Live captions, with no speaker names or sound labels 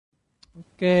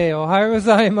Okay, おはようご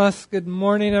ざいます。Good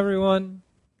morning, everyone.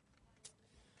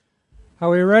 Are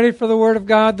we ready for the Word of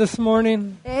God this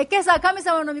morning? 今朝神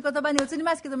様の御言葉に移り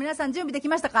ますけど、皆さん準備でき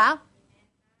ましたか？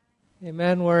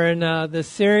 Amen. We're in this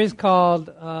series called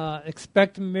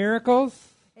Expect Miracles.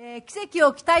 奇跡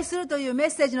を期待するというメッ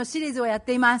セージのシリーズをやっ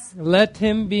ています。Let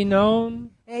Him be known.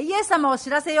 イエス様を知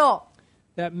らせよ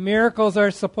う。That miracles are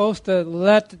supposed to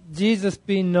let Jesus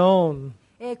be known.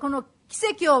 この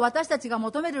奇跡を私たちが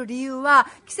求める理由は、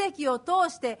奇跡を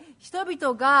通して人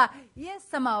々がイエス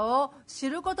様を知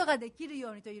ることができる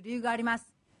ようにという理由があります。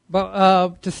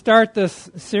But to start this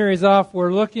series off,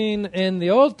 we're looking in the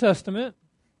Old Testament.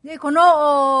 で、こ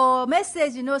のメッセー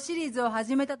ジのシリーズを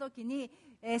始めたときに、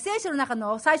聖書の中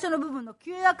の最初の部分の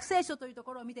旧約聖書というと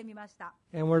ころを見てみました。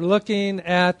And we're looking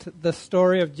at the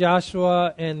story of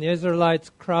Joshua and the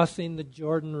Israelites crossing the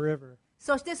Jordan River.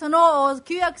 そしてその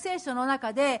旧約聖書の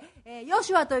中で、ヨ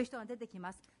シュアという人が出てき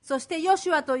ます。そしてヨ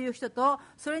シュアという人と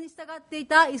それに従ってい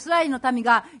たイスラエルの民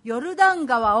がヨルダン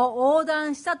川を横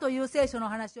断したという聖書の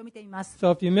話を見ています。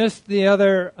So if you missed the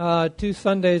other two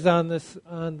Sundays on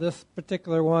this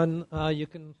particular one, you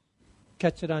can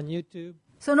catch it on YouTube.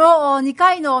 その2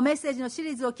回のメッセージのシ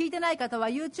リーズを聞いてない方は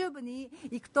YouTube に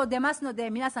行くと出ますので、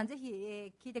皆さんぜ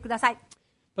ひ聞いてください。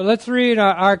But let's read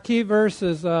our key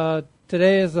verses.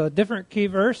 Today is a different key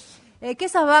verse. 今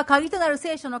朝は鍵となる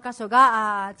聖書の箇所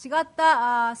が違っ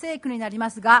た聖句になりま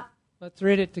すが、 Let's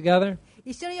read it together.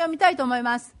 一緒に読みたいと思い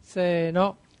ます。Say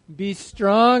no. Be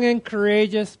strong and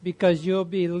courageous because you'll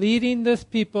be leading this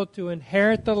people to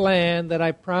inherit the land that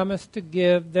I promised to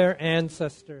give their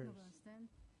ancestors.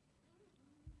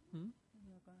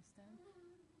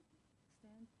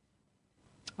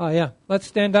 Oh yeah, let's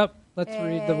stand up. Let's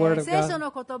read the word of 聖書 God.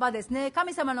 の言葉ですね、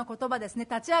神様の言葉ですね、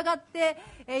立ち上がって、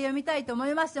読みたいと思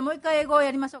いまして、もう一回英語を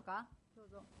やりましょうか。どう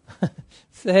ぞ。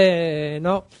Say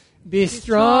no. Be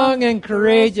strong and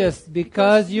courageous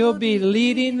because you'll be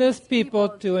leading this people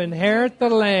to inherit the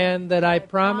land that I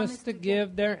promised to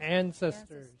give their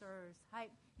ancestors. はい、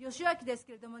吉明です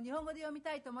けれども、日本語で読み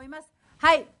たいと思います。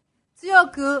はい、強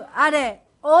くあれ、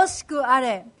惜しくあ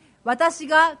れ、私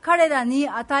が彼らに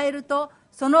与えると、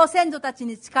その先祖たち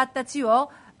に誓った地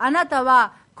をあなた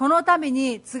はこの民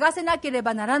に継がせなけれ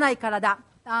ばならないからだ。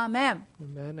アーメン。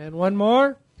Amen. And one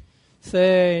more.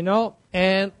 Say no.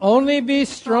 And only be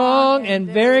strong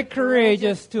and very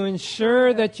courageous to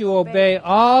ensure that you obey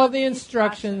all the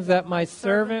instructions that my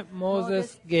servant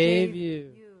Moses gave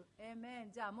you.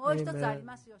 じゃあもう一つあり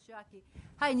ますよ、吉明。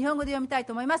はい、日本語で読みたい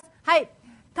と思います。はい。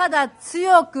ただ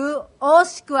強く惜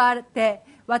しくあって、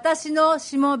私の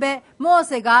しもべモー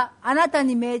セがあなた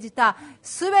に命じた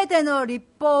すべての律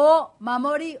法を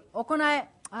守り行え。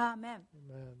アーメン。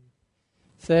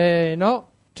Say no.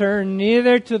 Turn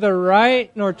neither to the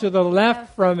right nor to the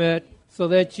left from it, so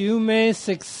that you may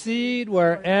succeed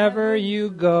wherever you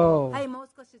go. はい、もう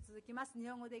少し続きます。日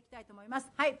本語でいきたいと思います。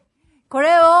はい。こ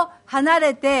れを離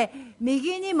れて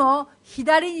右にも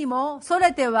左にもそ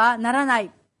れてはならな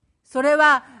い。それ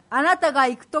はあなたが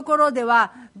行くところで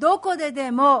はどこでで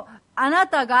もあな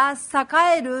たが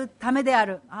栄えるためであ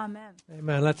る。アーメン。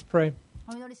Amen. Let's pray.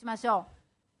 お祈りしましょ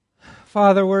う。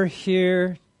Father, we're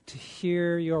here to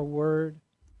hear your word.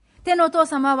 天のお父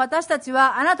様、私たち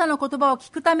はあなたの言葉を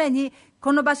聞くために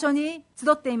この場所に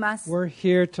集っています。We're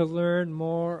here to learn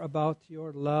more about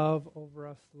your love over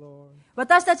us, Lord.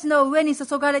 私たちの上に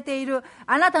注がれている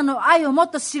あなたの愛をもっ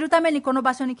と知るためにこの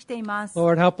場所に来ています。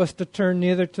Lord, help us to turn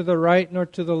neither to the right nor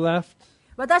to the left,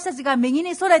 私たちが右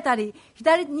にそれたり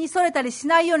左にそれたりし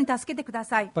ないように助けてくだ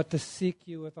さい。 but to seek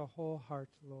you with a whole heart,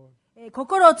 Lord.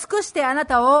 心を尽くしてあな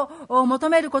たを求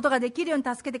めることができるように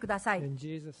助けてください。 In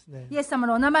Jesus' name. イエス様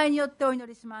のお名前によってお祈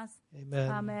りします。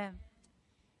 Amen. アーメン。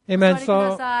 Amen. お座りく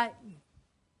ださい。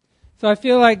 So I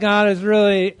feel like God is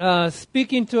really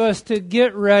speaking to us to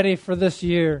get ready for this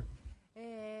year.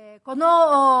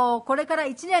 これから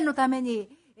1年のために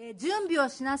準備を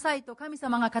しなさいと神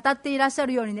様が語っていらっしゃ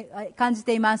るように、感じ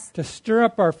ています。 To stir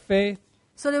up our faith,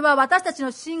 それは私たちの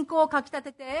信仰をかき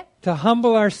立てて、 to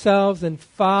humble ourselves and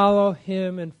follow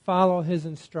Him and follow His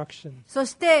instructions. そ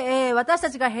して、私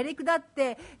たちがへり下っ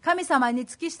て神様に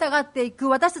付き従っていく。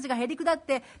私たちがへり下っ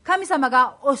て神様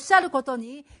がおっしゃること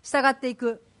に従ってい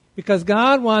く。 Because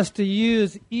God wants to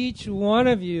use each one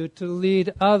of you to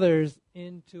lead others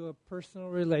into a personal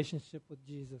relationship with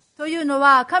Jesus. というの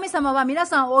は、神様は皆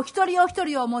さんお一人お一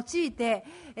人を用いて、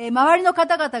周りの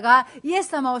方々がイエス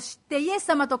様を知って、イエス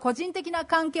様と個人的な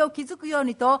関係を築くよう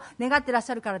にと願ってらっし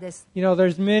ゃるからです。You know,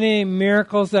 there's many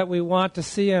miracles that we want to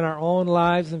see in our own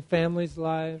lives and families'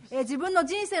 lives. 自分の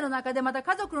人生の中で、また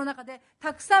家族の中で、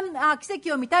たくさん奇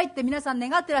跡を見たいって皆さん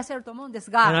願ってらっしゃると思うんです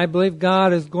And が、 I believe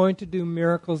God is going to do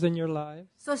miracles in your lives.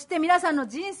 そして皆さんの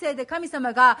人生で神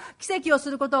様が奇跡をす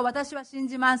ることを私は信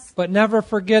じます。 But never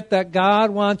forget that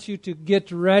God wants you to get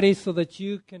ready so that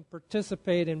you can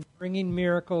participate in bringing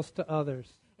miracles to others.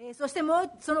 そしても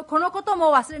うこのこと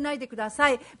も忘れないでくだ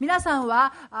さい。皆さんに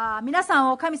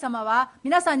神様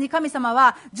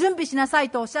は準備しなさい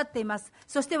とおっしゃっています。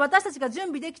そして私たちが準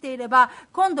備できていれば、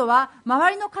今度は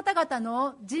周りの方々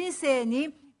の人生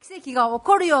に奇跡が起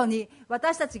こるように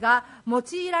私たちが用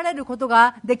いられること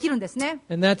ができるんですね。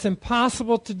And that's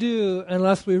impossible to do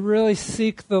unless we really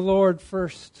seek the Lord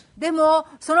first. でも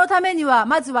そのためには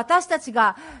まず私たち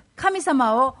が神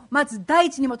様をまず第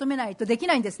一に求めないとでき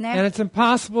ないんですね。 And it's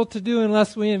impossible to do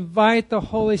unless we invite the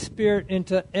Holy Spirit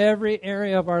into every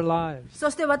area of our lives.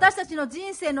 そして私たちの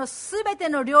人生のすべて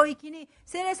の領域に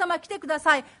聖霊様来てくだ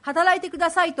さい、働いてくだ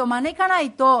さいと招かな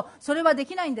いとそれはで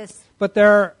きないんです。 But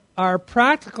there are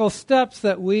practical steps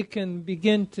that we can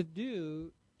begin to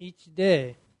do each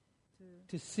day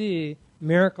to see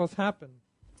miracles happen.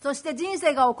 そして人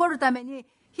生が起こるために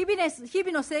日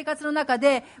々の生活の中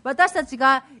で私たち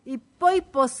が一歩一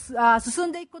歩進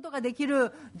んでいくことができ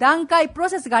る段階プロ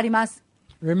セスがあります。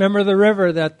 Remember the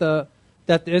river that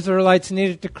the Israelites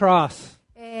needed to cross.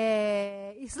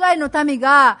 イスラエルの民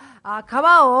が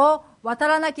川を渡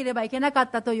らなければいけなか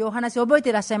ったというお話を覚えて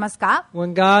いらっしゃいますか？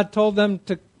 When God told them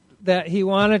that He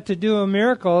wanted to do a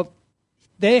miracle,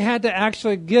 they had to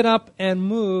actually get up and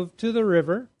move to the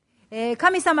river.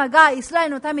 神様がイスラエ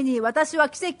ルの民に私は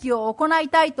奇跡を行い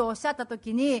たいとおっしゃったと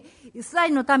きに、イスラエ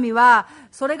ルの民は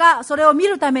それを見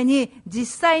るために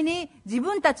実際に自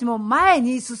分たちも前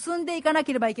に進んでいかな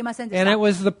ければいけませんでし And た。 it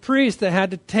was the priest that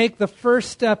had to take the first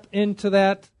step into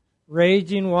that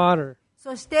raging water.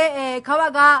 そして、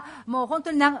川がもう本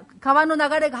当に川の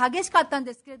流れが激しかったん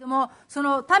ですけれども、そ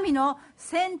の民の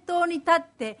先頭に立っ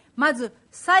てまず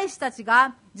祭司たち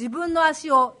が自分の足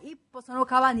を一歩その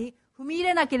川に踏み入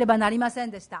れなければなりませ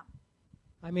んでした。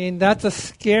 I mean, that's a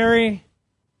scary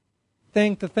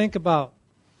thing to think about.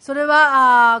 それ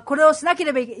はこれをしなけ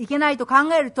ればいけないと考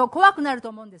えると怖くなると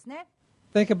思うんですね。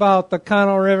 Think about the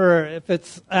Cano River. If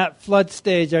it's at flood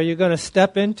stage, are you going to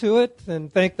step into it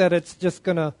and think that it's just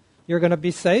you're going to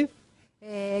be safe?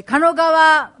 カノ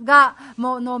川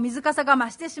の水かさが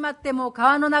増してしまって、もう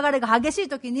川の流れが激しい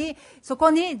時にそこ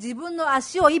に自分の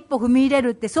足を一歩踏み入れる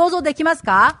って想像できます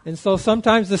か？ And so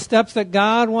sometimes the steps that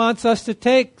God wants us to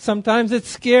take, sometimes it's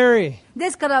scary. で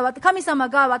すから神様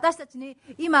が私たちに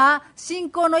今信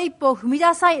仰の一歩を踏み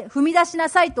出しな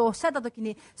さいとおっしゃった時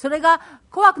に、それが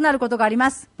怖くなることがありま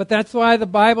す。 But that's why the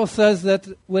Bible says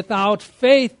that without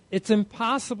faith, it's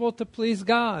impossible to please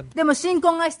God. でも信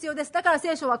仰が必要です。だから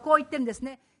聖書はこう言ってるんです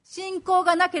ね。信仰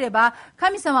がなければ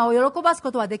神様を喜ばす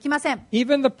ことはできません。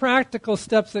 Even the practical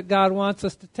steps that God wants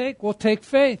us to take will take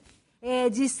faith.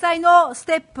 実際のス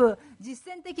テップ、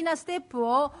実践的なステップ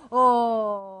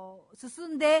を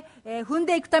進んで、踏ん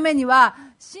でいくためには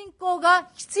信仰が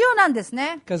必要なんです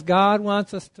ね。 Because God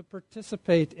wants us to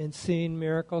participate in seeing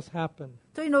miracles happen.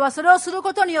 というのはそれをする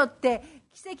ことによって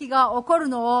奇跡が起こる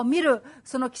のを見る、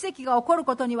その奇跡が起こる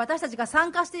ことに私たちが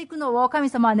参加していくのを神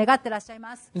様は願ってらっしゃい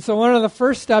ます。 And so one of the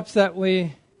first steps that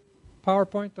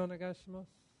PowerPoint お願いします。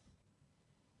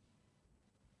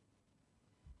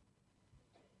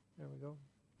There we go.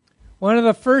 One of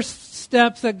the first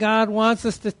steps that God wants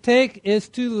us to take is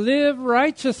to live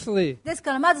righteously. です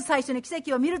からまず最初に奇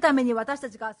跡を見るために私た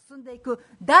ちが進んでいく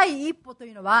第一歩とい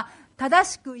うのは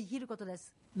正しく生きることで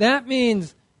す。 That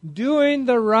means doing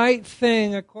the right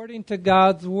thing according to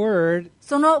God's word.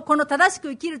 この正しく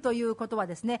生きるということは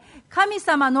ですね、神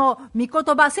様の御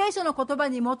言葉、聖書の言葉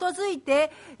に基づい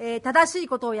て、正しい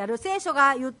ことをやる、聖書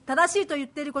が正しいと言っ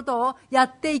ていることをや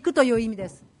っていくという意味で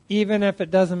す。Even if it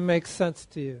doesn't make sense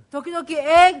to you. 時々、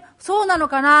そうなの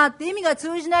かなって意味が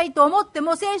通じないと思って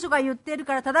も、聖書が言っている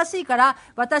から正しいから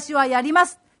私はやりま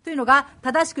すというのが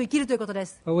正しく生きるということで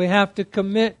す。 But we have to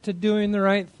commit to doing the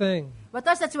right thing.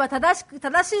 私たちは正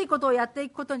しいことをやってい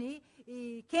くことに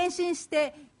献身し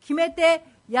て決めて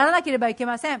やらなければいけ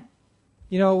ません。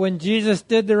 You know, when Jesus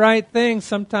did the right thing,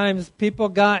 sometimes people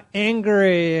got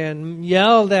angry and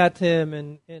yelled at him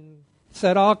and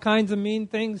said all kinds of mean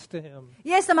things to him.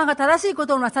 イエス様が正しいこ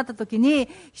とをなさったときに、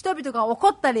人々が怒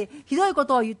ったり、ひどいこ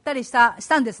とを言ったりした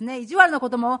んですね。意地悪なこ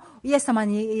ともイエス様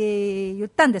に言っ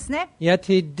たんですね。Yet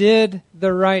he did the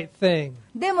right thing,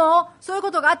 でも、そういう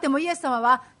ことがあってもイエス様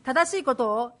は正しいこ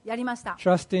とをやりました。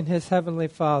 trusting his heavenly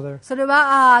Father それ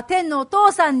は天のお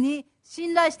父さんに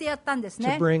信頼してやったんです to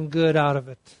ね。 bring good out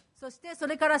of it. そしてそ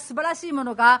れから素晴らしいも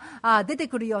のが出て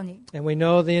くるように。 And we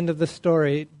know the end of the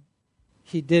story,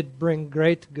 he did bring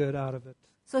great good out of it.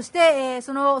 そして、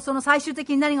その最終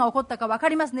的に何が起こったか分か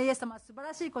りますね。イエス様は素晴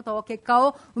らしいことを、結果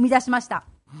を生み出しました。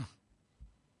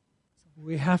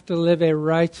We have to live a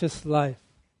righteous life.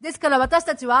 ですから私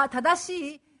たちは正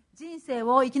しい人生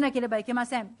を生きなければいけま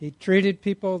せん。 He treated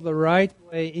people the right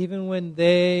way even when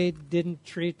they didn't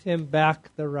treat him back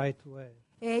the right way.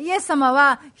 イエス様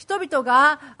は人々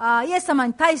がイエス様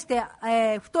に対して、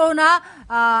不当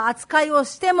な扱いを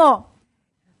しても、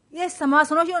イエス様は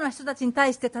そのような人たちに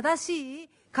対して正しい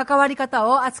関わり方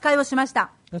を扱いをしまし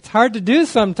た。 That's hard to do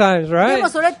sometimes, で right? も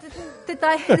それって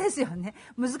大変ですよね。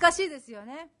難しいですよ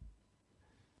ね。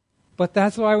But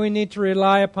that's why we need to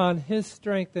rely upon his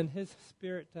strength and his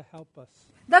spirit to help us.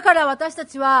 だから私た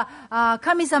ちは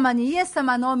神様に、イエス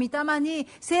様の御霊に、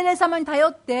聖霊様に頼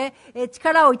って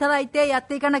力をいただいてやっ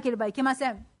ていかなければいけませ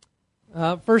ん。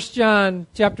1 John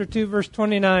chapter 2 verse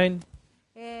 29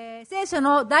聖書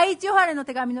の第一ヨハネの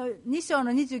手紙の2章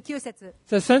の29節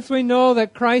says, Since we know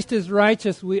that Christ is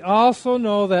righteous, we also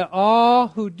know that all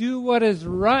who do what is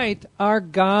right are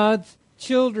God's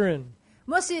children.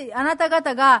 もしあなた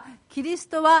方がキリス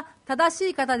トは正し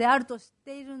い方であると知っ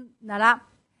ているなら、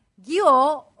義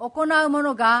を行う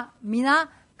者が皆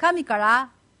神から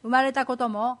生まれたこと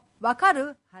もわか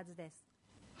るはずです。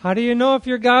 How do you know if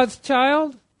you're God's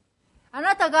child? あ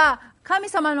なたが神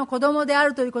様の子供であ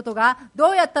るということが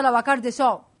どうやったらわかるでし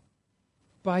ょ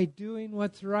By doing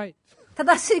what's right. う。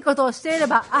正しいことをしていれ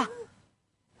ば、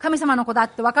神様の子だ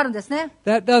ってわかるんですね。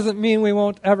 That doesn't mean we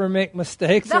won't ever make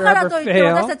mistakes だ or から ever といって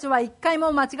私 fail. たちは一回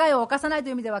も間違いを犯さないと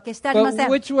いう意味では決してありま But せん。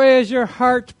 which way is your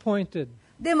heart pointed?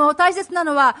 でも大切な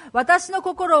のは、私の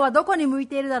心はどこに向い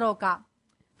ているだろうか。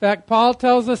 In fact, Paul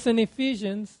tells us in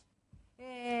Ephesians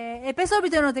エペソビ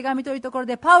トへの手紙というところ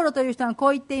でパウロという人がこ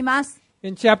う言っています。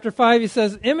 in chapter 5, he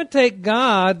says, Imitate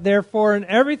God, therefore, in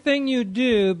everything you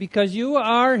do, because you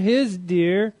are his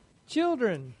dear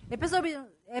children. エペ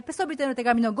ソビトへの手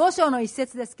紙の5章の一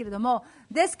節ですけれども、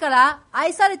ですから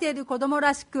愛されている子供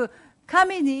らしく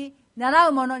神に習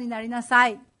うものになりなさ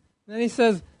い。 Then he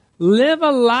says, Live a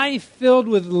life filled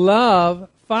with love,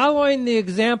 following the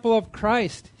example of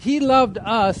Christ. He loved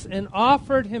us and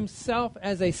offered himself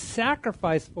as a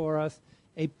sacrifice for us,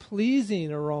 a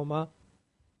pleasing aroma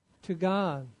to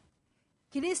God.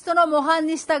 キリストの模範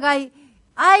に従い、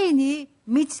愛に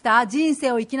満ちた人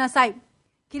生を生きなさい。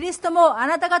キリストもあ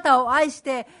なた方を愛し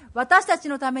て、私たち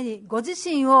のためにご自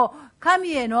身を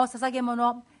神への捧げ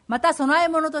物、また供え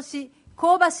物とし、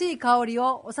香ばしい香り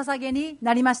をお捧げに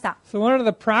なりました。So one of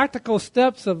the practical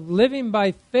steps of living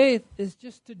by faith is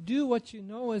just to do what you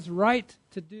know is right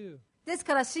to do. です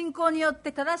から信仰によっ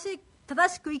て正し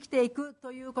く生きていく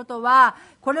ということは、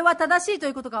これは正しいと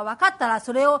いうことが分かったら、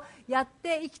それをやっ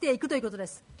て生きていくということで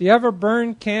す。Do you ever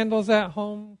burn candles at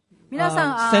home? 皆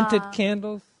さん、scented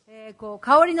candles?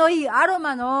 香りのいいアロ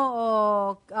マ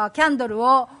のキャンドル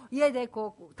を家で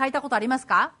焚いたことあります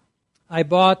か？ I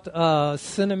bought a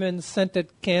cinnamon scented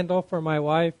candle for my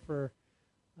wife for,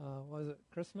 was it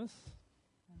Christmas?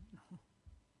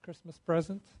 Christmas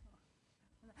present?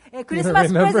 クリスマ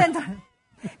スプレゼント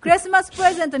クリスマスプ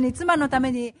レゼントに妻のた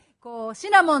めにシ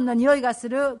ナモンの匂いがす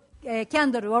るキャ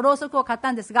ンドルを、ろうそくを買っ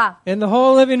たんですが、 And the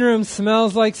whole living room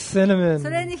smells like それ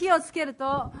cinnamon. に火をつけると、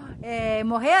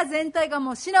もう部屋全体が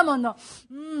もうシナモンの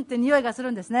って匂いがす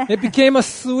るんですね。 It became a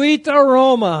sweet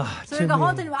aroma それ to が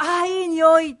本当 me. にいい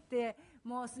匂いって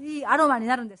もういいアロマに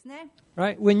なるんですね。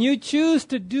 Right? When you choose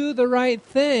to do the right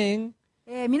thing,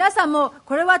 皆さんも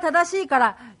これは正しいか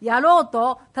らやろう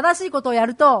と、正しいことをや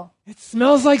ると、 it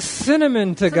smells like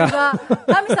cinnamon そ to れが God.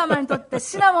 神様にとって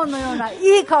シナモンのような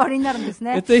いい香りになるんです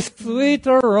ね。 It's a sweet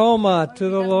aroma to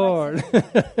the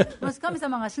Lord. もし神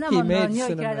様がシナ He モンの made 匂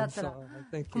い嫌いだ cinnamon, ったら so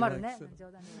I think he 困る likes ね。 it.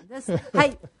 冗談です。は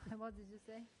い。What did you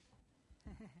say?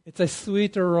 It's a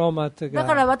sweet aroma to だ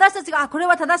から God. 私たちがこれ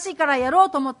は正しいからやろ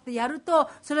うと思ってやると、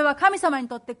それは神様に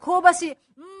とって香ばしい、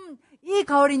いい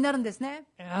香りになるんですね。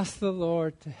 Ask the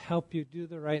Lord to help you do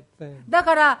the right thing. だ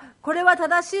からこれは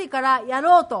正しいからや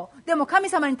ろうと、でも神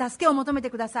様に助けを求め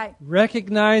てください。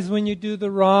 Recognize when you do the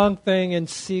wrong thing and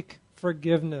seek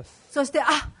forgiveness. そして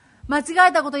間間違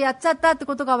えたことやっちゃったって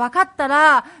ことが分かった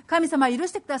ら、神様許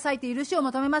してくださいって許しを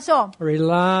求めましょう。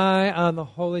 Rely on the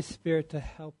Holy Spirit to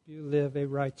help you live a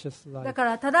righteous だ life. か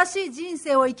ら正しい人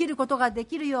生を生きることがで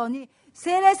きるように、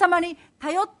聖霊様に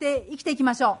頼って生きていき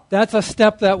ましょ That's a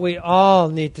step that we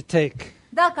all need to take.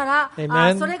 う。だから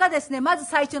Amen. それがですね、まず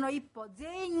最初の一歩、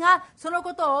全員がその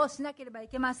ことをしなければい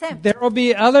けません。 There will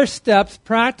be other steps,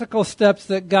 practical steps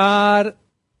that God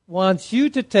wants you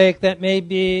to take that may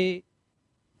be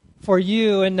for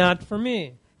you and not for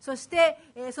me. そして、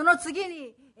その次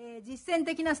に、実践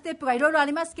的なステップがいろいろあ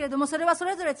りますけれども、それはそ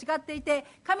れぞれ違っていて、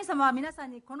神様は皆さ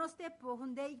んにこのステップを踏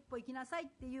んで一歩行きなさいっ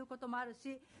ていうこともある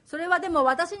し、それはでも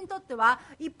私にとっては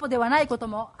一歩ではないこと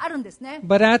もあるんですね。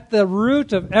 But at the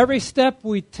root of every step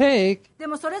we take で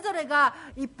もそれぞれが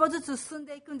一歩ずつ進ん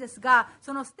でいくんですが、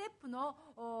そのステップの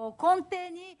根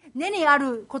底に根にあ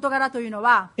る事柄というの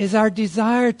は、 is our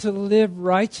desire to live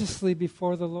righteously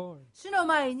before the Lord. 主の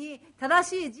前に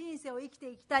正しい人生を生きて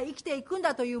いきたい、生きていくん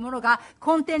だというものが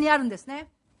根底にあるんですね。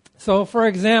 So,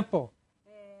 for example,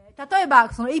 例え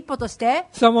ばその一歩として、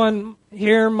 someone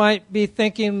here might be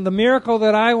thinking, the miracle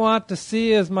that I want to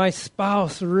see is my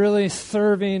spouse really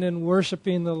serving and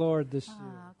worshiping the Lord this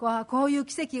year. こういう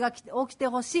奇跡が起きて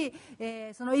ほしい、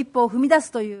その一歩を踏み出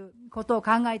すということを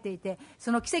考えていて、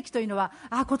その奇跡というのは、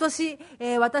今年、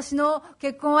私の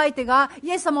結婚相手がイ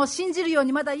エス様を信じるよう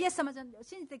に、まだイエス様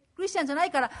信じてクリスチャンじゃな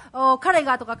いから、彼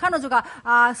がとか彼女が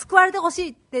救われてほしい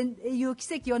っていう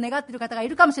奇跡を願っている方がい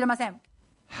るかもしれません。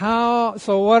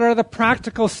So what are the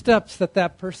practical steps that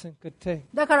that person could take?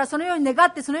 だからそのように願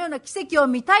ってそのような奇跡を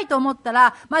見たいと思った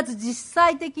ら、まず実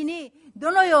際的に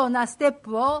どのようなステッ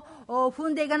プを踏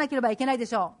んでいかなければいけないで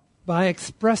しょう。 By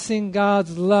expressing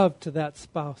God's love to that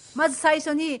spouse. まず最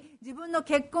初に自分の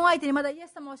結婚相手に、まだイエ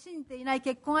ス様を信じていない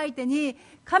結婚相手に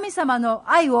神様の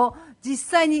愛を実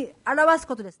際に表す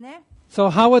ことですね。 So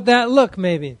how would that look,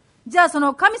 maybe? じゃあそ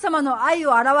の神様の愛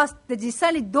を表すって実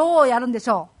際にどうやるんでし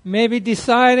ょう。 Maybe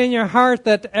decide in your heart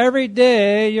that every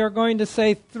day you're going to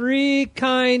say 3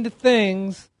 kind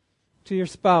things to your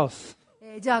spouse.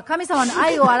 じゃあ神様の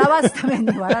愛を表すため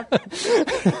に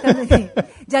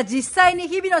じゃあ実際に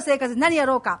日々の生活で何や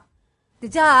ろうか。で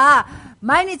じゃあ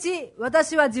毎日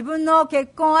私は自分の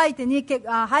結婚相手に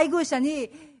配偶者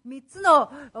に3つ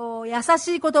の優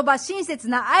しい言葉、親切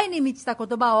な愛に満ちた言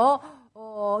葉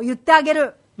を言ってあげ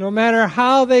る。No matter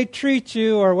how they treat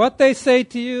you or what they say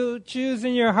to you, choose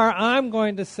in your heart, I'm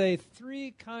going to say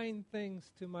 3 kind things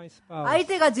to my spouse. 相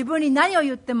手が自分に何を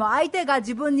言っても、相手が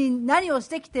自分に何をし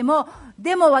てきても、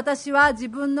でも私は自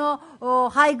分の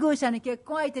配偶者に、結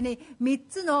婚相手に3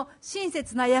つの親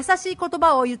切な優しい言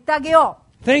葉を言ってあげよ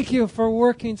う。Thank you for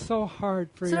working so hard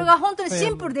for そ your れが本当にシ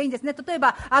ンプル family. でいいんですね。例え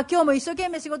ば、今日も一生懸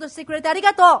命仕事してくれてあり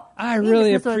がとう。 I いいん really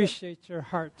ですね、それで appreciate your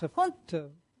heart to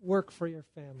work for your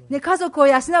family. ね、家族を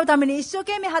養うために一生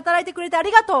懸命働いてくれてあ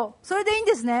りがとう。それでいいん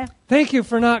ですね。Thank you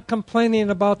for not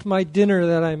complaining about my dinner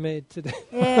that I made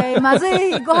today. まず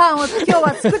いご飯を今日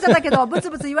は作っちゃったけど、ブツ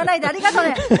ブツ言わないでありがとう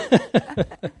ね。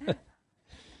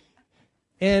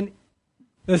And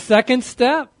the second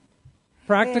step,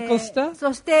 practical step,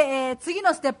 そして、次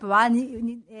のステップは、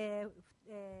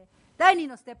第2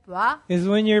のステップは、 is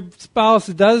when your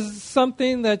spouse does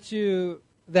something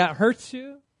that hurts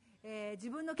you, 自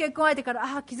分の結婚相手か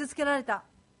ら傷つけられた、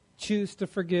choose to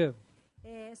forgive.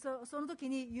 その時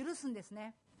に許すんです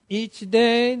ね。 Each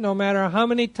day, no matter how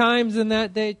many times in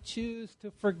that day, choose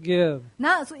to forgive.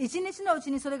 一日のうち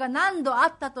にそれが何度あ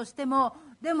ったとしても、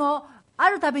でもあ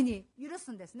るたびに許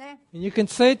すんですね。 And you can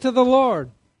say to the Lord,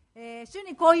 主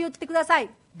にこう言ってください。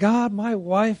 God, my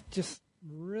wife just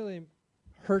really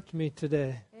hurt me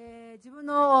today, 自分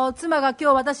の妻が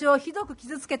今日私をひどく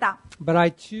傷つけた。 but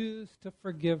I choose to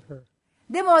forgive her.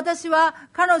 でも私は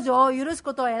彼女を許す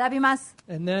ことを選びます。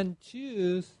 And then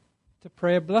choose to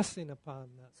pray a blessing upon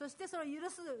that. そしてそれを許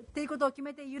すっていうことを決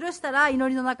めて許したら、祈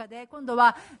りの中で今度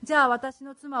はじゃあ私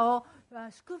の妻を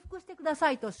祝福してくださ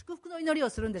いと祝福の祈りを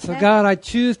するんです So ね。 God, I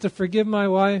choose to forgive my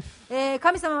wife.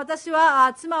 神様、私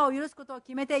は妻を許すことを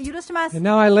決めて許します。 And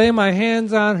now I lay my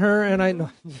hands on her and no,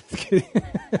 I'm just kidding.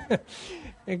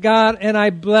 And God, and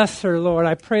I bless her, Lord.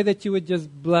 I pray that you would just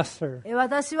bless her.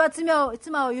 私は妻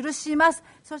を許します。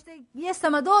そしてイエス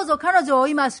様、どうぞ彼女を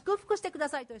今祝福してくだ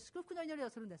さいという祝福の祈りを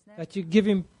するんですね。 That you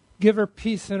give her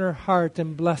peace in her heart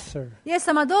and bless her. イエス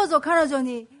様、どうぞ彼女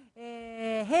に、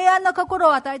平安の心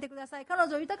を与えてください。彼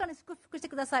女を豊かに祝福して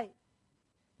ください。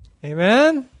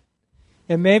 Amen?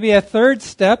 And maybe a third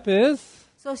step is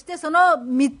そしてその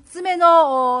3つ目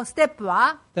のステップ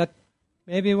は、 that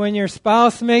maybe when your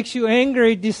spouse makes you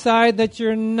angry, decide that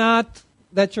you're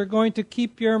going to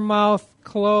keep your mouth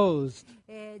closed.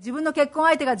 自分の結婚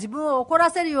相手が自分を怒ら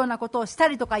せるようなことをした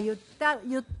りとか言っ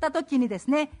た時にです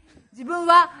ね、自分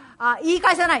は言い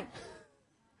返さない。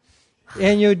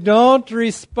And you don't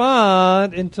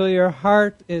respond until your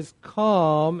heart is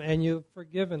calm and you've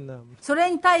forgiven them. それ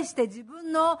に対して自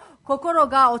分の心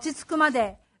が落ち着くま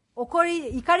で、怒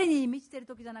りに満ちている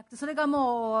時じゃなくて、それが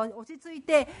もう落ち着い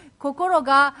て心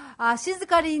が静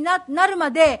かになるま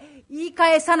で言い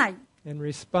返さないって And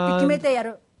決 respond, めてや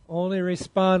る。 only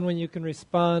respond when you can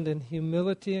respond in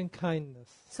humility and kindness.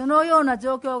 そのような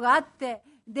状況があって、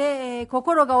で、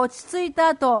心が落ち着いた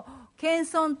後、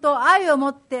謙遜と愛を持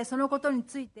ってそのことに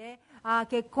ついて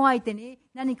結婚相手に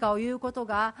何かを言うこと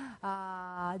が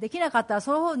できなかったら、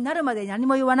そうなるまで何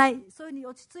も言わない、そういうふうに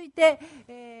落ち着いて、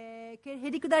へ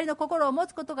りくだりの心を持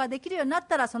つことができるようになっ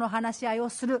たら、その話し合いを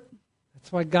する。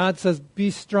 That's why God says, be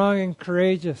strong and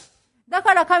courageous. だ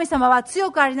から神様は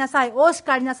強くありなさい、大し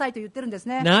くありなさいと言ってるんです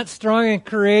ね。 Not strong and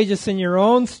courageous in your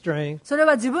own strength, それ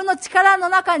は自分の力の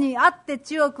中にあって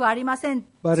強くありません。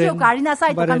 but 強くありなさ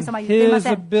いと but 神 in 様は言っていま His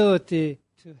せん。 ability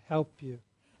to help you.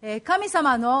 神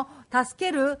様の助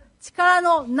ける力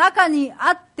の中に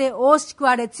あって大しく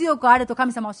あれ、強くあれと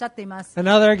神様はおっしゃっています。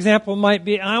 Another example might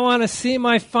be, I want to see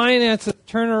my finances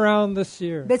turn around this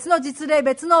year. 別の実例、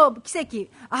別の奇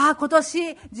跡。今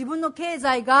年自分の経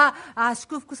済が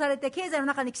祝福されて、経済の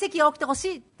中に奇跡が起きてほし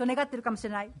いと願っているかもし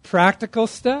れない。 Practical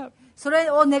step, そ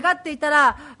れを願っていた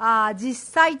ら、実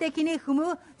際的に踏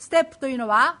むステップというの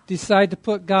は、 decide to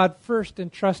put God first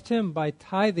and trust Him by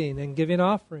tithing and giving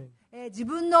offering. 自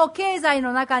分の経済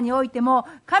の中においても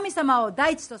神様を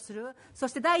第一とする、そ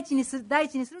して第一にす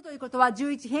るということは、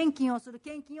11返金をする、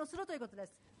献金をするということで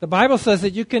す。 The Bible says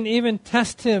that you can even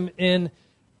test Him in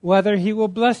whether He will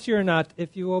bless you or not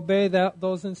if you obey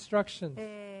those instructions.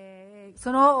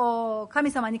 その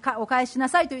神様にお返ししな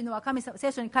さいというのは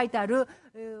聖書に書いてある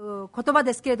言葉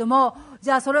ですけれども、じ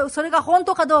ゃあそれが本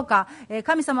当かどうか、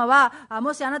神様は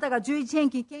もしあなたが11返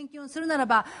金献金をするなら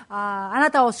ば、あな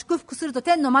たを祝福すると、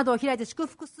天の窓を開いて祝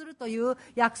福するという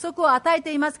約束を与え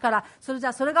ていますから、そ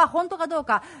れが本当かどう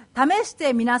か試し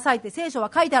てみなさいって聖書は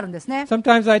書いてあるんですね。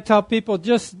 Sometimes I tell people,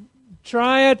 just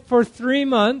try it for 3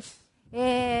 months.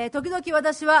 時々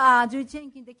私は11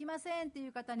返金できませんってい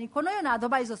う方にこのようなアド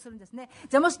バイスをするんですね。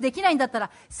じゃあもしできないんだったら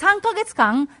3ヶ月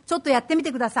間ちょっとやってみ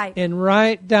てください。 And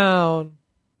write down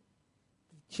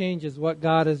changes what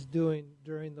God is doing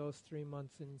during those 3 months.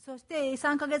 そして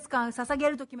3ヶ月間捧げ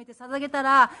ると決めて捧げた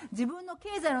ら、自分の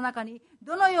経済の中に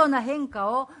どのような変化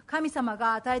を神様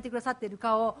が与えてくださっている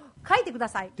かを書いてくだ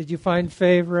さい。 Did you find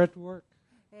favor at work?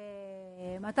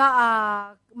 ま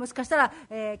たもしかしたら、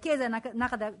経済の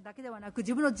中だけではなく、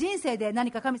自分の人生で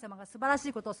何か神様が素晴らし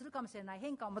いことをするかもしれない、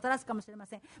変化をもたらすかもしれま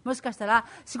せん。もしかしたら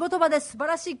仕事場で素晴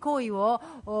らしい行為を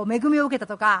恵みを受けた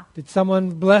とか、 Did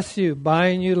someone bless you,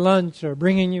 buying you lunch or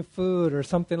bringing you food or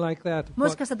something like that? も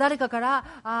しかしたら誰かか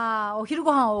らお昼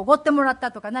ご飯をおごってもらっ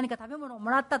たとか、何か食べ物を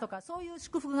もらったとか、そういう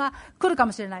祝福が来るか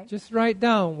もしれない。 Just write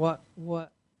down what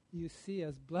you see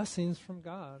as blessings from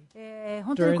God.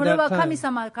 本当にこれは神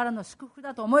様からの祝福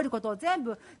だと思えることを全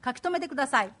部書き留めてくだ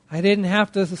さい。 I didn't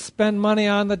have to spend money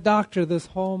on the doctor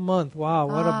this whole month. Wow,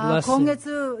 what a 今 blessing.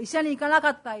 月医者に行かな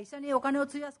かった、医者にお金を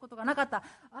費やすことがなかった、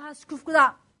祝福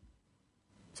だ。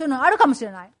そういうのがあるかもし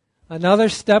れない。 Another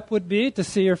step would be to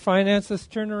see your finances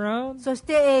turn around. そし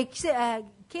て、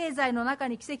経済の中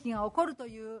に奇跡が起こると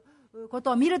いうこ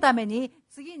とを見るために、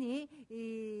次に、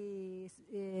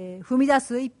踏み出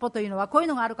す一歩というのはこういう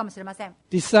のがあるかもしれません。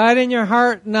 Decide in your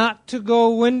heart not to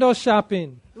go window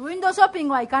shopping. ウィンドウショッピン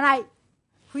グは行かない。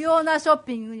不要なショッ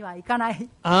ピングには行かない。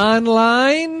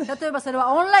 Online, 例えばそれ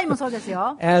はオンラインもそうです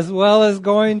よ。 as well as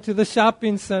going to the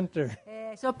shopping center.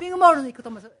 ショッピングモールに行くこ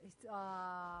とも含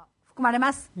まれ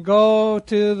ます。 Go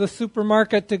to the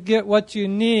supermarket to get what you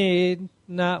need,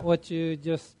 not what you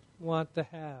just want to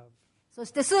have. そ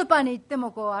してスーパーに行って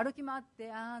も歩き回って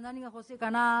何が欲しい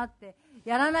かなって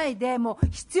やらないで、もう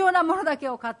必要なものだけ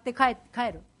を買って帰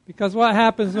る。 Because what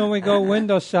happens when we go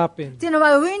window っ shopping? ていうの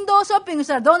は、ウィンドウショッピングし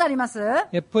たらどうなります？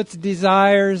 It puts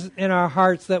desires in our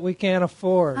hearts that we can't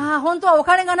afford, 本当はお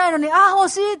金がないのに欲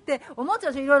しいって思っち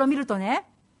ゃうでしょ。いろいろ見るとね。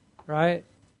 right?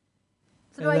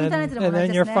 それはインターネットでも And 同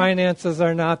じ then で your すね。finances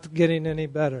are not getting any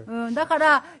better. だか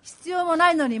ら必要も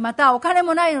ないのに、またお金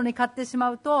もないのに買ってしま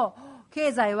うと、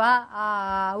経済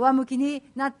は上向きに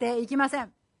なっていきませ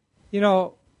ん。 You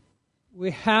know,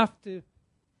 we have to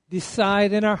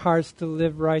decide in our hearts to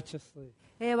live righteously.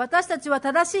 私たちは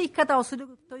正しい生き方をする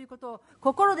ということを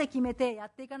心で決めてや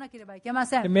っていかなければいけま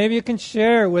せん。 And maybe you can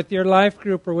share with your life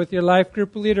group or with your life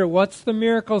group leader what's the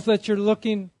miracles that you're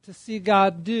looking to see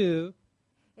God do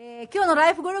今日の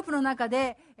ライフグループの中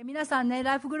で、皆さんね、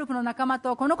ライフグループの仲間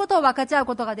とこのことを分かち合う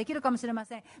ことができるかもしれま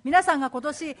せん。皆さんが今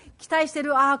年期待してい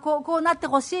る、こうなって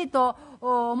ほしいと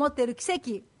思っている奇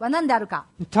跡は何であるか。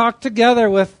Talk together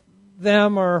with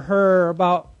them or her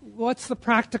about what's the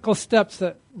practical steps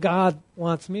that God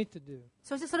wants me to do.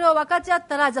 そしてそれを分かち合っ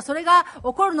たら、じゃあそれが起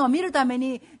こるのを見るため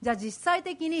に、じゃあ実際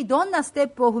的にどんなステッ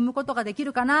プを踏むことができ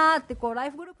るかなって、ライ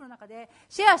フグループの中で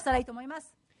シェアしたらいいと思いま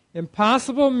す。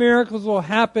Impossible miracles will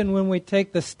happen when we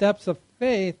take the steps of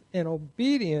faith and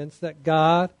obedience that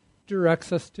God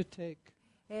directs us to take.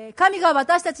 神が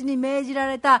私たちに命じら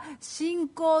れた信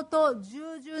仰と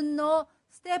従順の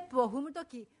ステップを踏むと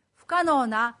き、不可能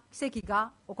な奇跡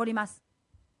が起こります。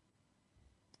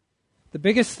The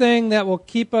biggest thing that will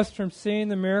keep us from seeing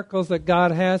the miracles that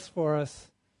God has for us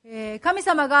神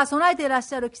様が備えていらっ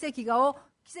しゃる奇跡を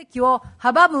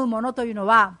阻むものというの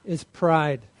は、is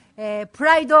pride. プ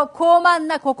ライド、傲慢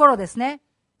な心ですね。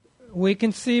We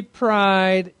can see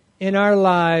pride in our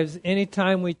lives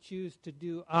anytime we choose to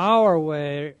do our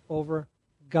way over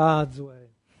God's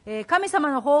way. 神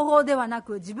様の方法ではな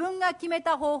く、自分が決め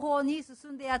た方法に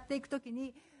進んでやっていくとき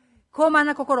に、傲慢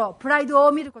な心、プライド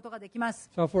を見ることができます。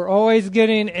So if we're always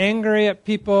getting angry at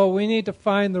people, we need to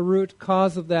find the root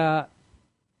cause of that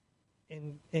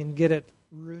and get it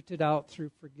rooted out through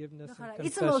forgiveness だから and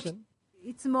いつも confession.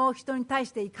 いつも人に対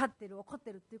して怒ってる、怒っ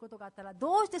てるっていうことがあったら、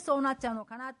どうしてそうなっちゃうの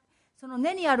かな、その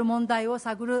根にある問題を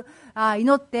探る、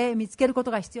祈って見つけること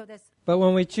が必要です。But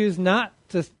when we choose not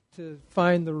to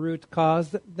find the root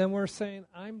cause, then we're saying,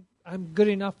 I'm good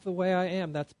enough the way I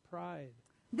am. That's pride.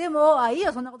 でも、いい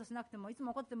よ、そんなことしなくても、いつも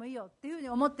怒ってもいいよっていうふうに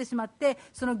思ってしまって、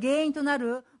その原因とな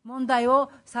る問題を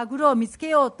探ろう、見つけ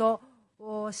ようと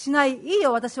しない、いい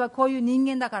よ、私はこういう人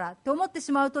間だからって思って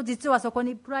しまうと、実はそこ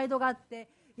にプライドがあって、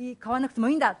買わなくても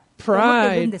いいんだと思っ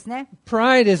ているんですね。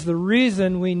Pride is the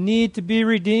reason we need to be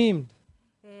redeemed.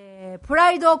 プ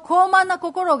ライド、傲慢な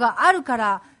心があるか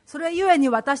ら、それゆえに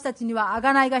私たちには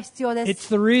贖いが必要です。It's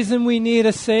the reason we need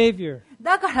a Savior.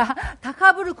 だから、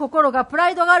高ぶる心が、プラ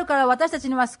イドがあるから私たち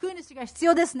には救い主が必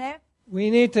要ですね。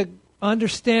We need to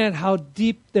understand how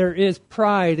deep there is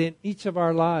pride in each of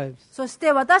our lives. そし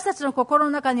て私たちの心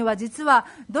の中には実は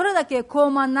どれだけ傲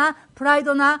慢なプライ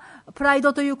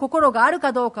ドという心がある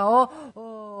かどうか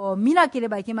を見なけれ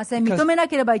ばいけません。認めな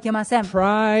ければいけません。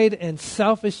Pride and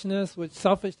selfishness, which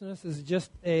selfishness is just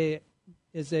a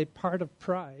part of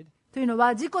pride, というの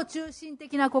は自己中心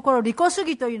的な心、利己主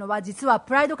義というのは実は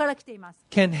プライドから来ています。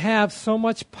can have so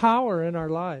much power in our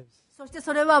lives. そして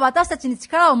それは私たちに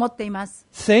力を持っています。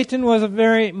Satan was a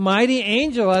very mighty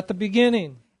angel at the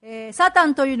beginning. サタ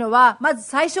ンというのは、まず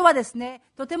最初はですね、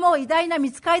とても偉大な御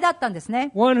使いだったんです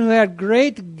ね。One who had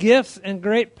great gifts and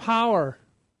great power.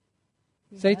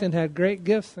 Satan had great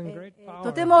gifts and great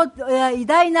とて power. も偉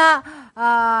大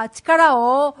な力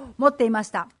を持っていま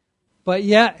した。But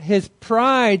yet his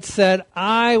pride said,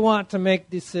 I want to make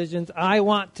decisions. I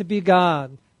want to be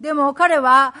God. でも彼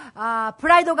はプ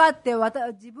ライドがあって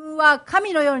自分は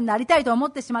神のようになりたいと思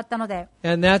ってしまったので、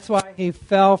 And that's why he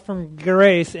fell from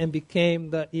grace and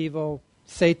became the evil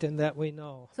Satan that we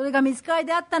know. それが御使い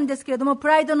であったんですけれども、プ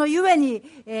ライドのゆえに、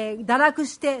堕落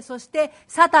して、そして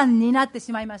サタンになって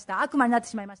しまいました。悪魔になって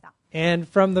しまいました。And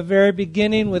from the very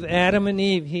beginning with Adam and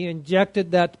Eve, he injected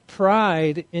that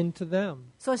pride into them.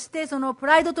 そしてそのプ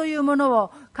ライドというもの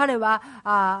を彼は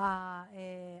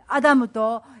アダム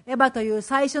とエバという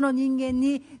最初の人間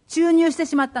に注入して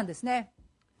しまったんですね。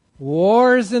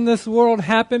Wars in this world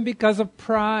happen because of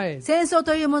pride. 戦争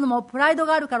というものもプライド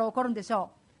があるから起こるんでしょ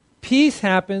う。Peace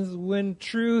happens when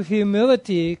true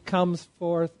humility comes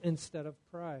forth instead of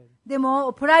pride. で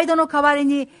もプライドの代わり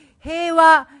に平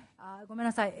和、ごめん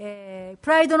なさい、プ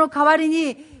ライドの代わり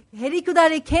にへりくだ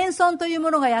り、謙遜という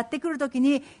ものがやってくるとき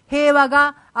に平和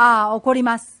が起こり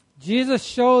ます。Jesus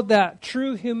showed that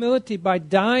true humility by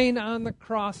dying on the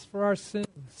cross for our sins.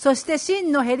 そして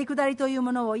真のへりくだりという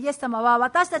ものをイエス様は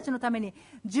私たちのために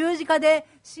十字架で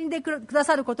死んでくだ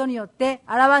さることによって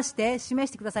表して示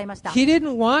してくださいました。 He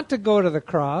didn't want to go to the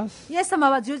cross. イエス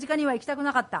様は十字架には行きたく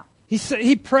なかった。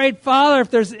He prayed, Father,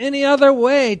 if there's any other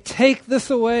way, take this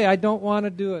away. I don't want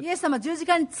to do イ it. エス様は十字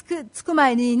架につく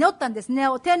前に祈ったんですね。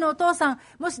天のお父さん、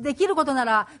もしできることな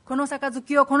ら、この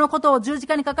杯を、このことを、十字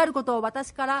架にかかることを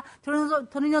私から取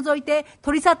り除いて、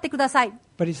取り去ってください。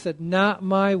But he said, not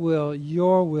my will,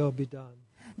 your will be done.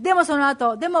 でもその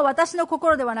後、でも私の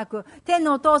心ではなく、天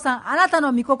のお父さん、あなた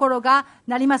の御心が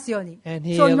なりますように。 And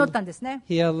そう祈ったんですね。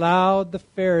 he allowed the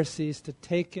Pharisees to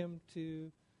take him to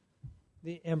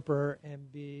the emperor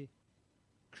and be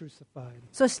crucified.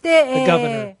 そして、 The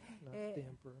governor, not the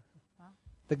emperor.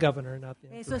 The governor, not the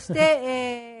emperor. そし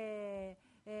て、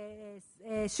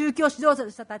宗教指導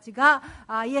者たちが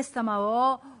イエス様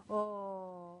を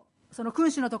その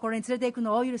君主のところに連れて行く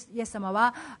のをイエス様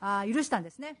は許したんで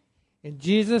すね。And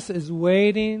Jesus is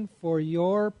waiting for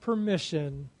your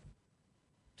permission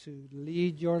to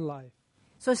lead your life.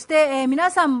 そして、皆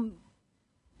さん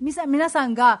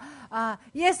が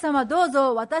イエス様どう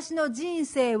ぞ私の人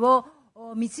生を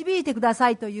導いてくださ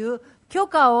いという許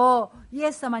可をイ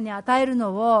エス様に与える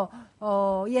の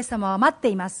をイエス様は待って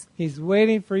います。He's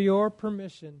waiting for your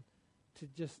permission to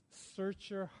just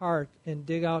search your heart and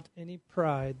dig out any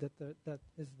pride that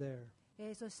is there.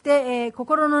 そして、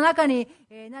心の中に、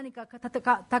何か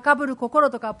高ぶる心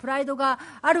とかプライドが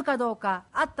あるかどうか、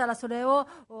あったらそれを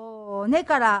根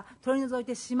から取り除い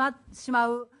てしま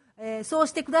う、そう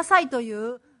してくださいとい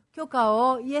う許可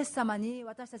をイエス様に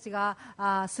私たちが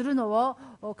するの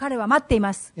を彼は待ってい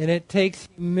ます。And it takes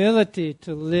humility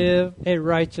to live a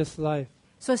righteous life.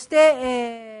 そし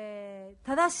て、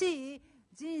正しい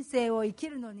人生を生き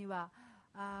るのには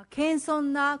謙遜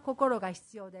な心が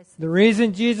必要です。The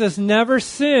reason Jesus never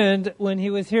sinned when he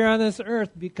was here on this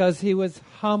earth because he was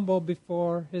humble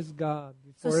before his God,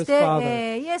 そ before し his て、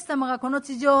 Father. イエス様がこの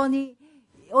地上に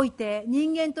おいて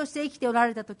人間として生きておら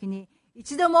れたときに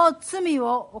一度も罪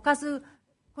を犯す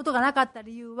ことがなかった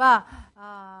理由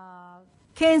は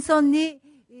謙遜に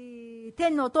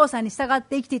天のお父さんに従っ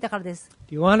て生きていたからです。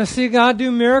 Do you want to see God do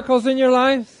miracles in your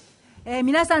lives?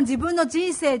 皆さん自分の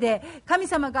人生で神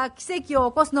様が奇跡を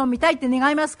起こすのを見たいって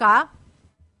願いますか？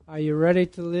 Are you ready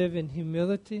to live in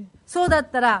humility? そうだ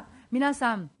ったら皆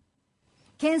さん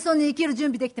謙遜に生きる準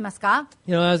備できてますか？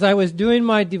 You know, as I was doing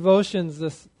my devotions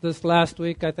this last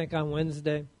week, I think on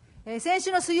Wednesday, 先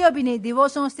週の水曜日にディボー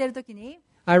ションをしているときに、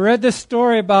I read this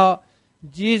story about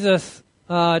Jesus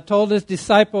told his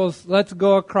disciples, let's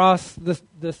go across the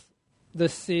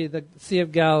sea, the Sea of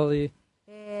Galilee.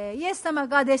 イエス様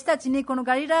が弟子たちにこの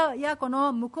ガリラヤ湖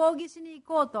の向こう岸に行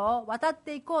こうと、渡っ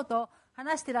ていこうと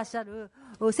話していらっしゃる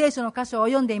聖書の箇所を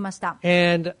読んでいました。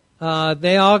And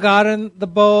they all got in the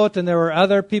boat, and there were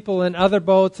other people in other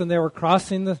boats, and they were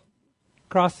crossing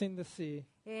the sea.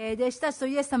 弟子たちと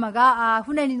イエス様が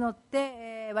船に乗っ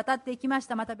て渡っていきまし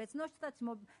た。また別の人たち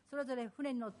もそれぞれ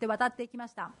船に乗って渡っていきま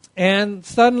した。And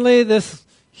suddenly this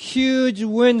huge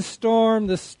windstorm,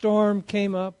 the storm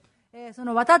came up. そ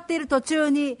の渡っている途中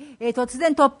に突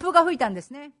然突風が吹いたんです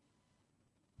ね。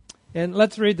And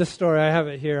let's read the story. I have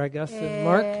it here, I guess, in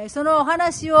Mark. そのお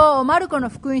話をマルコの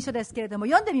福音書ですけれども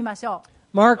読んでみましょ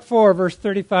う。 Mark 4, verse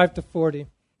 35 to 40.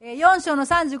 4章の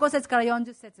35節から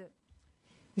40節。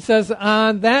He says,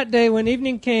 on that day when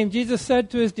evening came, Jesus said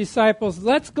to his disciples,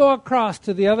 let's go across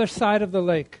to the other side of the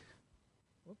lake.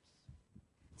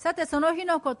 さてその日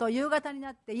のこと夕方に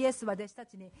なってイエスは弟子た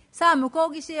ちにさあ向こ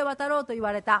う岸へ渡ろうと言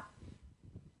われた。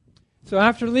 So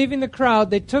after leaving the crowd,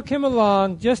 they took him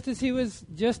along just as he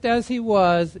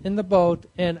was in the boat,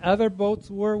 and other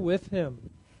boats were with him.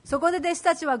 そこで弟子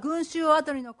たちは群衆を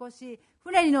後に残し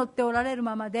船に乗っておられる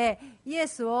ままでイエ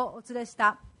スをお連れし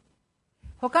た。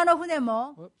他の船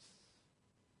も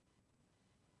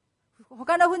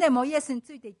イエスに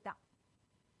ついていった。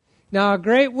 Now a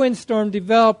great windstorm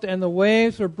developed, and the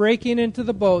waves were breaking into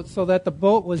the boat so that the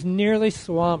boat was nearly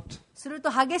swamped. すると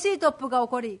激しい突風が起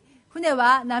こり船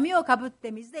は波をかぶっ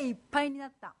て水でいっぱいにな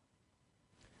った。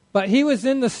 But he was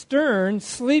in the stern,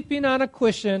 sleeping on a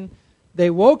cushion. They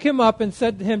woke him up and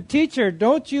said to him, Teacher,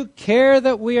 don't you care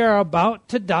that we are about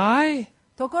to die?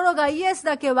 ところがイエス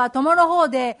だけは友の方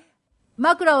で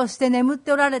枕をして眠っ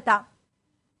ておられた。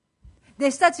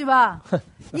弟子たちは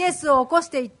イエスを起こ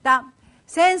していった。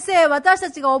先生、私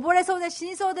たちが溺れそうで死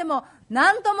にそうでも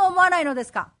何とも思わないので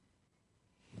すか？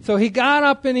 So he got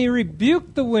up and he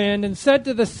rebuked the wind and said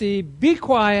to the sea, Be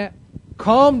quiet,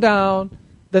 calm down.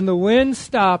 Then the wind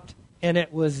stopped and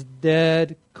it was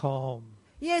dead calm.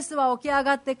 イエスは起き上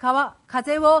がって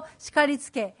風を叱り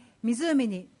つけ、湖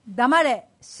に黙れ、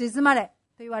静まれ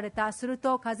と言われた。する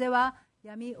と風は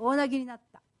やみ、大なぎになっ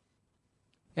た。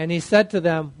 And he said to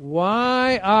them,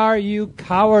 Why are you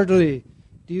cowardly?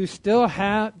 Do you still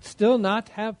not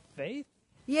have faith?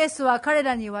 イエスは彼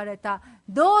らに言われた。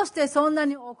どうしてそんな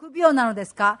に臆病なので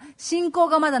すか？信仰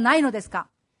がまだないのですか？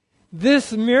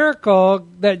 This miracle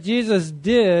that Jesus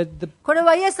did, これ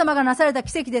はイエス様がなされた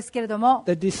奇跡ですけれども、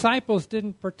 the disciples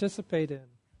didn't participate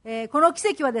in. この奇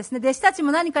跡はですね、弟子たち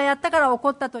も何かやったから起こ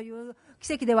ったという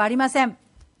奇跡ではありません。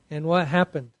 And what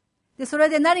happened? で、それ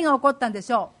で何が起こったんで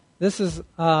しょう？ This is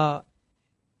a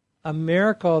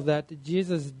miracle that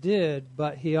Jesus did,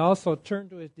 but he also turned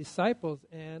to his disciples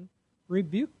and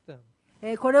rebuked them.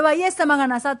 これはイエス様が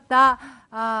なさった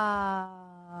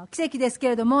奇跡ですけ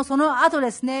れども、その後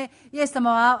ですね、イエス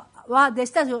様は弟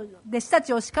子た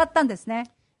ちを叱ったんです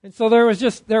ね。And so there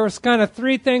was kind of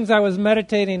three things I was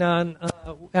meditating on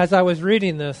as I was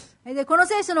reading this. で、この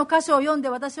聖書の箇所を読んで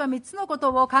私は3つのこと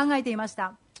を考えていまし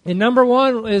た。And number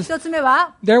one is 1つ目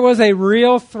は、there was a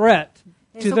real threat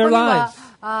to そこ their には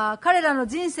lives. 彼らの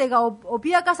人生が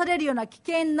脅かされるような危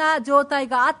険な状態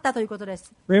があったということで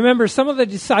す。Remember, some of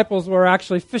the disciples were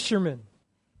actually fishermen.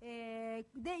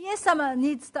 で、イエス様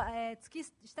に付き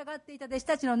従っていた弟子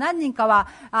たちの何人か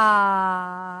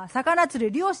は魚釣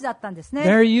り漁師だったんですね。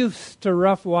 They're used to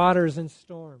rough waters and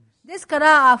storms. ですか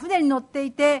ら船に乗って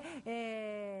いて、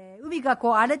海が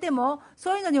こう荒れても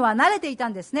そういうのには慣れていた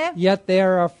んですね。 Yet they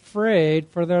are afraid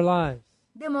for their lives.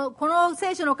 でもこの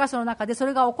聖書の箇所の中でそ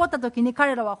れが起こった時に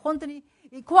彼らは本当に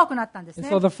怖くなったんです And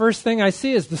ね。 so the first thing I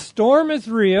see is the storm is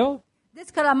real. で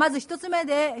すからまず一つ目、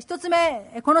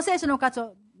この聖書の箇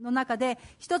所の中で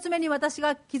一つ目に私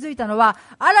が気づいたのは、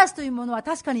嵐というものは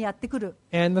確かにやってくる。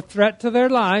And the threat to their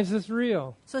lives is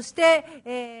real. そし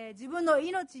て、自分の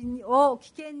命を危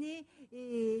険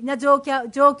な状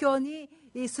況に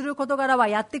する事柄は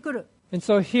やってくる。And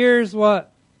so here's what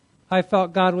I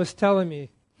felt God was telling me.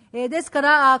 ですか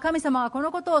ら神様はこ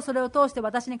のことをそれを通して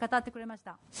私に語ってくれまし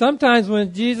た。 Sometimes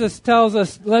when Jesus tells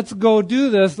us, let's go do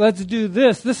this, let's do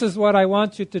this, this is what I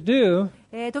want you to do,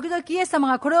 時々イエス様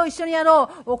がこれを一緒にやろ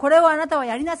う、これをあなたは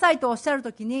やりなさいとおっしゃる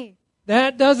ときに、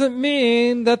 that doesn't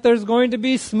mean that there's going to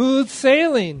be smooth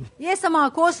sailing. イエス様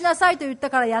はこうしなさいと言った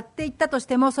からやっていったとし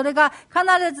ても、それが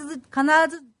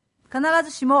必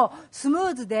ずしもスム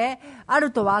ーズであ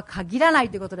るとは限らない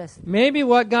ということです。 Maybe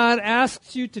what God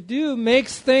asks you to do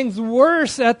makes things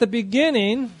worse at the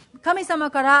beginning. 神様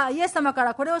からイエス様か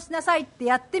らこれをしなさいって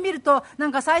やってみると、な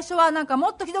んか最初はなんか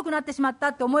もっとひどくなってしまった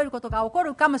って思えることが起こ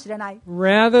るかもしれない。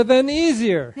 rather than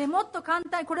easier. でもっと簡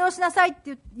単にこれをしなさいっ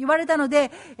て言われたの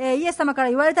で、イエス様から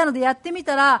言われたのでやってみ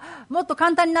たらもっと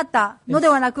簡単になったので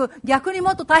はなく、逆に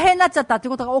もっと大変になっちゃったとい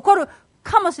うことが起こる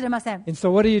かもしれません。 And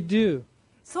so what do?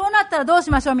 そうなったらどう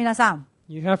しましょう皆さん。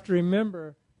 You have to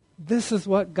remember, this is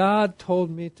what God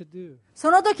told me to do. そ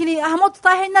の時にもっと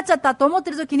大変になっちゃったと思っ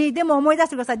ている時に、でも思い出し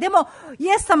てください。でもイ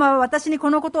エス様は私にこ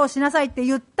のことをしなさいって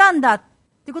言ったんだっ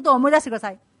てことを思い出してくだ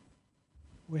さい。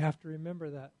 We have to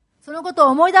remember that. そのこと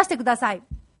を思い出してください。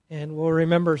 And we'll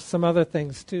remember some other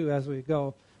things too as we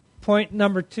go. Point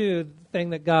number 2, the thing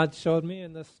that God showed me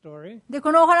in this story. で、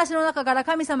このお話の中から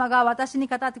神様が私に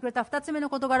語ってくれた2つ目の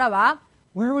事柄は、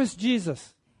 Where was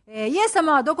Jesus? イエス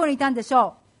様はどこにいたんでし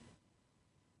ょ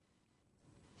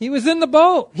He was in the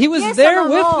boat. He う。 was イエス there 様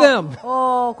with の them.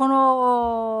 こ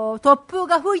の突風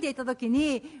が吹いていた時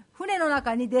に船の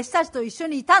中に弟子たちと一緒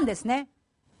にいたんですね。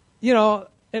You know,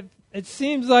 it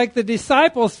seems like the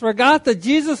disciples forgot that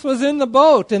Jesus was in the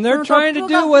boat and they're trying to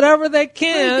do whatever they 吹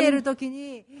いている can. 時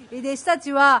に弟子た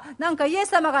ちはなんかイエス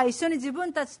様が一緒に自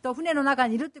分たちと船の中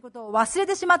にいるってことを忘れ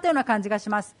てしまったような感じがし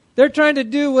ます。 They're trying to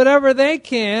do whatever they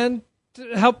can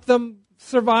to help them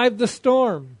survive the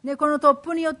storm. で、この突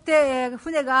風によって、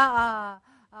船が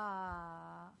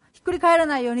ひっくり返ら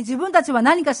ないように自分たちは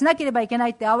何かしなければいけな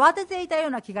いって慌てていたよ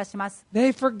うな気がします。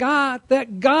 They forgot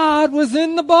that God was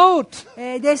in the boat.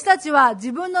 弟子たちは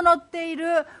自分の乗っている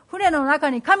船の中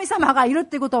に神様がいるっ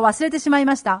ていうことを忘れてしまい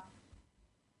ました。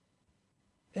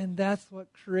 And that's what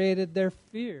created their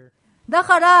fear. だ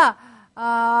から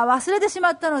忘れてしま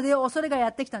ったので恐れがや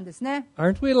ってきたんですね。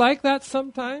 Aren't we like that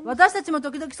sometimes? 私たちも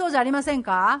時々そうじゃありません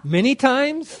か？ Many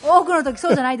times? 多くの時そ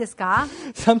うじゃないですか？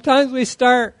 Sometimes we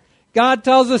start, God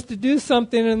tells us to do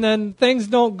something and then things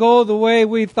don't go the way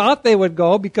we thought they would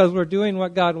go because we're doing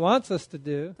what God wants us to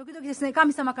do. 時々ですね、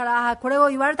神様からこれを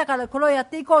言われたからこれをやっ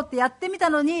ていこうってやってみた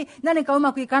のに何かう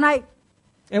まくいかない。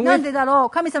 And なんでだろう、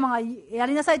神様がや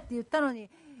りなさいって言ったのに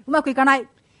うまくいかない。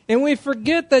 we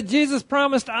forget that Jesus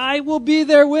promised, I will be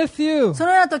there with you. そ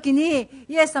のような時に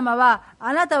イエス様は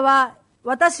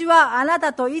私はあな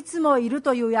たといつもいる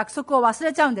という約束を忘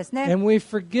れちゃうんですね。 And we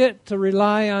forget to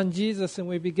rely on Jesus and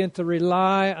we begin to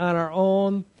rely on our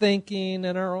own thinking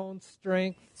and our own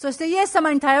strength. そしてイエス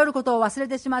様に頼ることを忘れ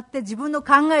てしまって自分の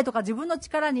考えとか自分の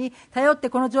力に頼っ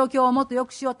てこの状況をもっと良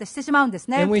くしようってしてしまうんです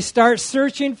ね。 And we start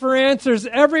searching for answers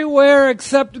everywhere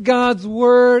except God's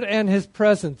word and His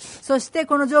presence. そして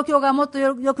この状況がもっと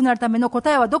良くなるための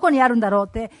答えはどこにあるんだろう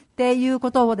っていう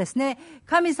ことをですね、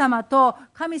神様と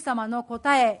神様の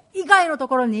答え以外のと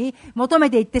ころに求め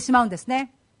ていってしまうんです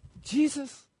ね。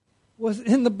 Jesus was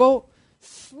in the boat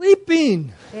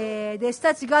sleeping. 弟子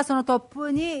たちがその突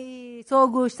風に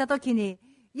遭遇したときに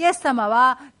イエス様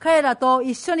は彼らと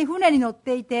一緒に船に乗っ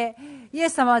ていて、イエ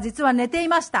ス様は実は寝てい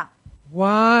ました。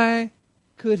 Why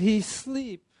could He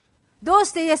sleep? どう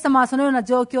してイエス様はそのような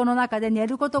状況の中で寝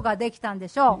ることができたんで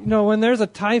しょう。 When there's a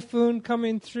typhoon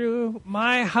coming through,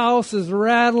 my house is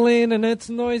rattling and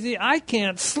it's noisy. I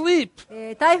can't sleep.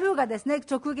 台風がですね、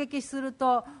直撃する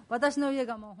と、私の家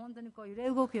がもう本当にこう揺れ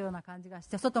動くような感じがし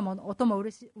て、外も音もう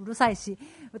るさいし、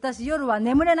私夜は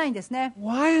眠れないんですね。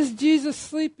Why is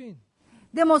Jesus sleeping?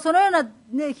 でもそのような、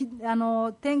ね、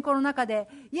天候の中で、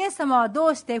イエス様はど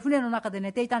うして船の中で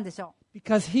寝ていたんでしょう。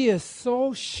 Because he is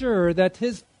so sure that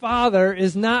his Father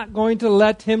is not going to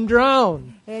let him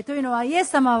drown. というのは、イエス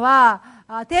様は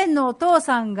天のお父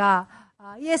さんが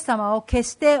イエス様を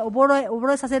決して溺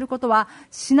れさせることは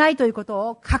しないということ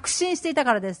を確信していた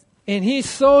からです。And he's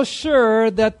so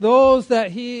sure that those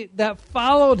that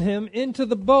followed him into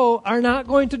the boat are not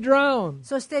going to drown.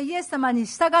 そしてイエス様に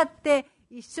従って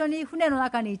一緒に船の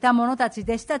中にいた者たち、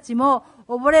弟子たちも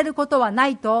溺れることはな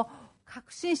いと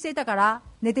確信していたから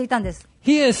寝ていたんです。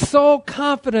He is so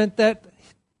confident that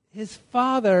his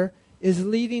Father is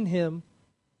leading him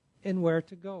in where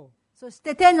to go. そし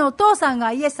て天のお父さん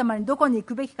がイエス様にどこに行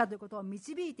くべきかということを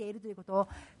導いているということを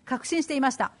確信してい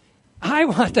ました。I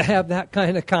want to have that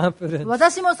kind of confidence.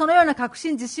 私もそのような確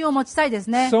信、自信を持ちたいです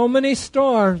ね。So many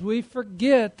storms, we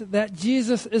forget that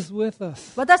Jesus is with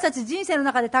us. 私たち人生の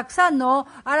中でたくさんの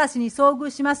嵐に遭遇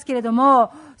しますけれど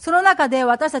も、その中で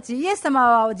私たちイエス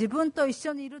様は自分と一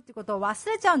緒にいるということを忘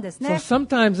れちゃうんですね。So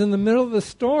sometimes in the middle of the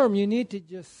storm, you need to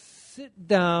just sit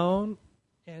down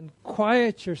and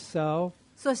quiet yourself.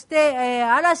 そして、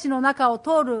嵐の中を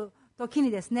通る時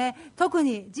にですね、特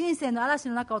に人生の嵐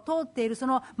の中を通っているそ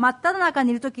の真っ只中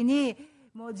にいる時に、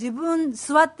もう自分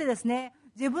座ってですね、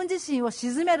自分自身を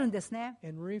鎮めるんですね。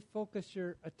And refocus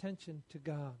your attention to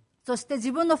God. そして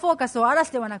自分のフォーカスを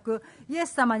嵐ではなく、イエ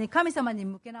ス様に、神様に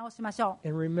向け直しましょう。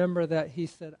And remember that He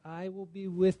said, I will be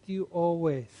with you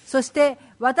always. そして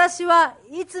私は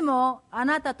いつもあ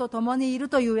なたと共にいる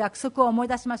という約束を思い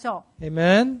出しましょう。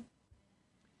 Amen?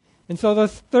 And so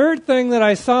the third thing that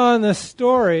I saw in this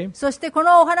story そしてこ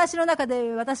のお話の中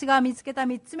で私が見つけた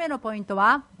3つ目のポイント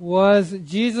は、 was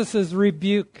Jesus'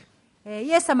 rebuke. イ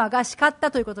エス様が叱っ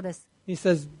たということです。 He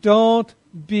says, don't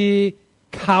be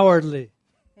cowardly.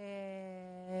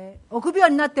 臆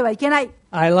病になってはいけない。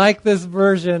 I like this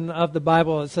version of the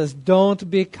Bible. It says, don't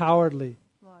be cowardly.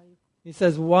 He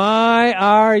says, why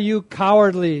are you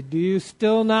cowardly? Do you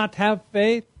still not have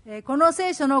faith? この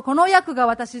聖書のこの訳が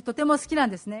私とても好きなん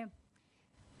ですね。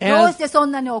どうしてそ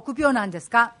んなに臆病なんです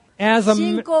か？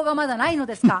信仰がまだないの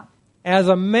ですか？ As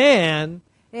a man,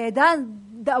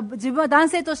 自分は男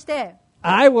性として、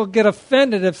I will get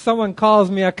offended if someone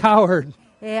calls me a coward.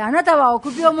 あなたは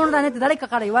臆病者だねって誰か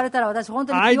から言われたら私本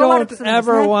当に I 気を悪 don't くするんです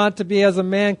ever ね。 want to be, as a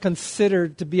man,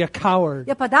 considered to be a coward.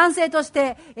 やっぱ男性とし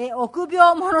て、臆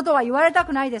病者とは言われた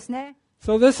くないですね。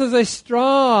 So this is a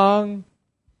strong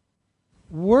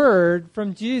word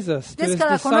from Jesus to です his か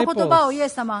らこの言葉をイ disciples. エ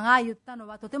ス様が言ったの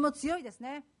はとても強いです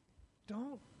ね。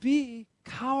 Don't be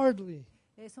cowardly.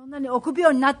 そんなに臆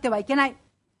病になってはいけない。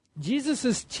 Jesus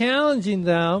is challenging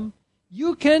them.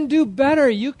 You can do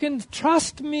better. You can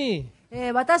trust me.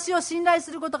 私を信頼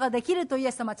することができるとイ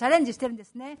エス様はチャレンジしてるんで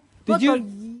すね。も Did っと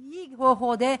you- いい方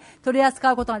法で取り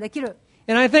扱うことができる。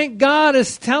 And I think God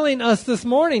is telling us this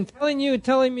morning, telling you,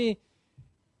 telling me,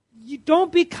 you don't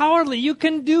be cowardly. You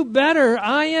can do better.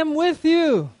 I am with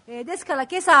you. ですから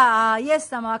今朝イエス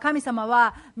様は、神様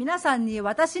は皆さんに、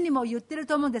私にも言ってる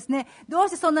と思うんですね。どう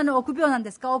してそんなに臆病なん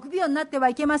ですか？臆病になっては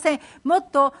いけません。もっ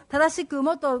と正しく、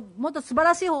もっと素晴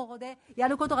らしい方法でや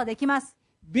ることができます。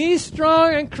 Be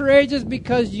strong and courageous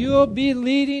because you will be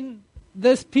leading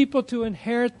this people to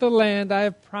inherit the land I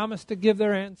have promised to give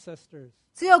their ancestors.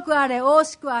 強くあれ、大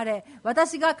しくあれ、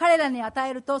私が彼らに与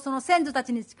えると、その先祖た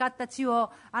ちに誓った地を、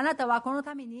あなたはこの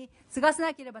民に継がせ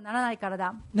なければならないから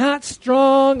だ。 Not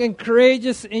strong and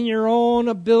courageous in your own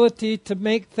ability to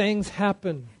make things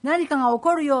happen. 何かが起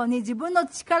こるように自分の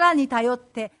力に頼っ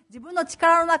て、自分の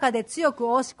力の中で強く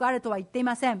大しくあれとは言ってい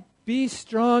ません。Be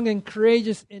strong and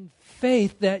courageous in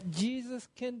faith that Jesus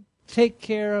can take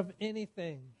care of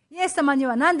anything. イエス様に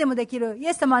は何でもできる、イ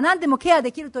エス様は何でもケア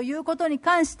できるということに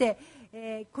関して、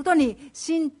ことに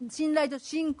信頼と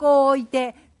信仰を置い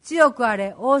て、強くあ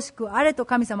れ、大しくあれと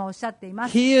神様はおっしゃっていま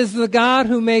す。 He is the God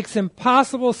who makes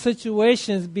impossible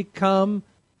situations become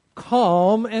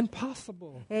calm and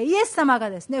possible. イエス様が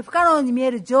ですね、不可能に見え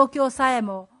る状況さえ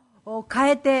も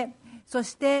変えて、そ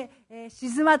して、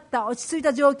静まった落ち着い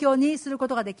た状況にするこ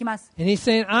とができます。 And he's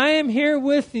saying, I am here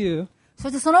with you. そ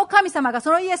してその神様が、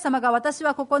そのイエス様が、私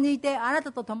はここにいてあな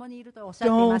たと共にいるとおっしゃって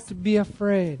います。 Don't be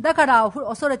afraid. だから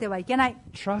恐れてはいけない。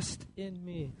 Trust in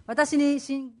me. 私に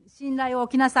信頼を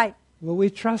置きなさい。 Will we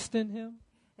trust in him?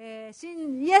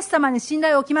 イエス様に信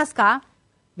頼を置きますか？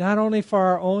 not only for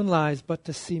our own lives, but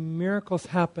to see miracles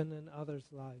happen in others'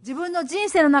 lives. 自分の人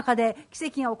生の中で奇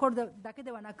跡が起こるだけ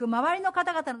ではなく、周りの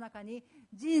方々の中に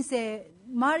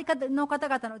周りの方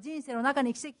々の人生の中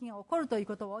に奇跡が起こるという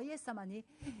ことをイエス様に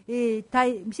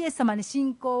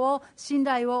信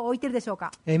頼を置いているでしょう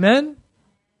か。Amen?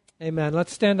 Amen. Let's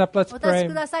stand up. Let's お立ち pray.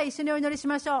 ください。一緒にお祈りし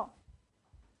ましょう。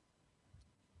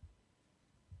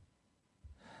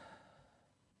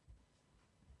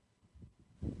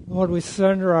Lord, we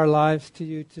surrender our lives to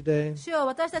you today. 主よ、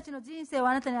私たちの人生を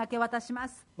あなたに明け渡しま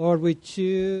す。 Lord, we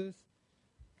choose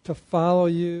to follow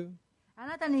you. あ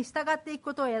なたに従っていく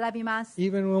ことを選びます。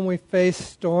 Even when we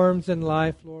face storms in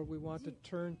life, Lord, we want to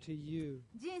turn to you.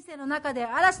 人生の中で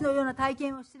嵐のような体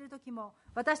験をしているときも、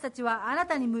私たちはあな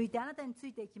たに向いてあなたにつ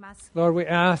いていきます。 Lord, we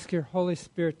ask your Holy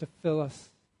Spirit to fill us.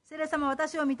 聖霊様、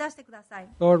私を満たしてください。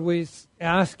 Lord, we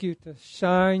ask you to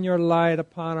shine your light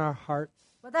upon our hearts.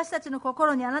 私たちの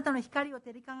心にあなたの光を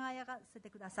照り輝かせて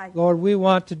ください。 Lord, we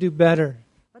want to do better.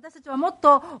 私たちはもっ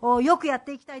とよくやっ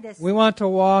ていきたいです。 We want to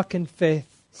walk in faith.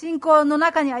 信仰の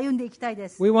中に歩んでいきたいで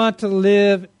す。 We want to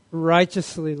live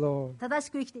righteously, Lord. 正し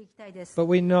く生きていきたいです。 But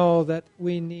we know that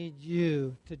we need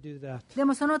you to do that. で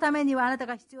もそのためにはあなた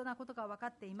が必要なことが分か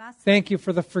っています。 Thank you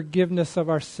for the forgiveness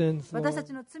of our sins, 私た Lord,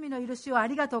 ちの罪の許しをあ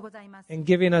りがとうございます。 and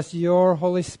giving us your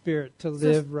Holy Spirit to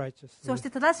live そ righteously. して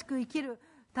正しく生きる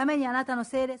ためにあなたの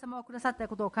聖霊様をくださった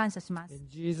ことを感謝します。 In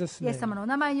Jesus' イエス様 name, のお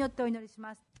名前によってお祈りし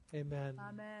ます。 amen.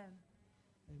 アーメ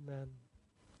ン。 Amen.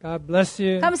 God bless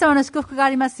you. 神様の祝福があ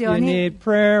りますよ You うに。 need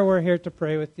prayer, we're here to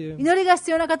pray with you. 祈りが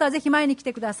必要な方はぜひ前に来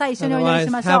てください。一緒にお祈り Otherwise, し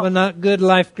まし have ょ a う。 not good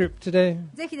life group today.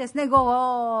 ぜひですね、午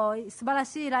後素晴ら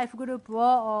しいライフグループ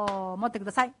を持ってく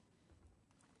ださい。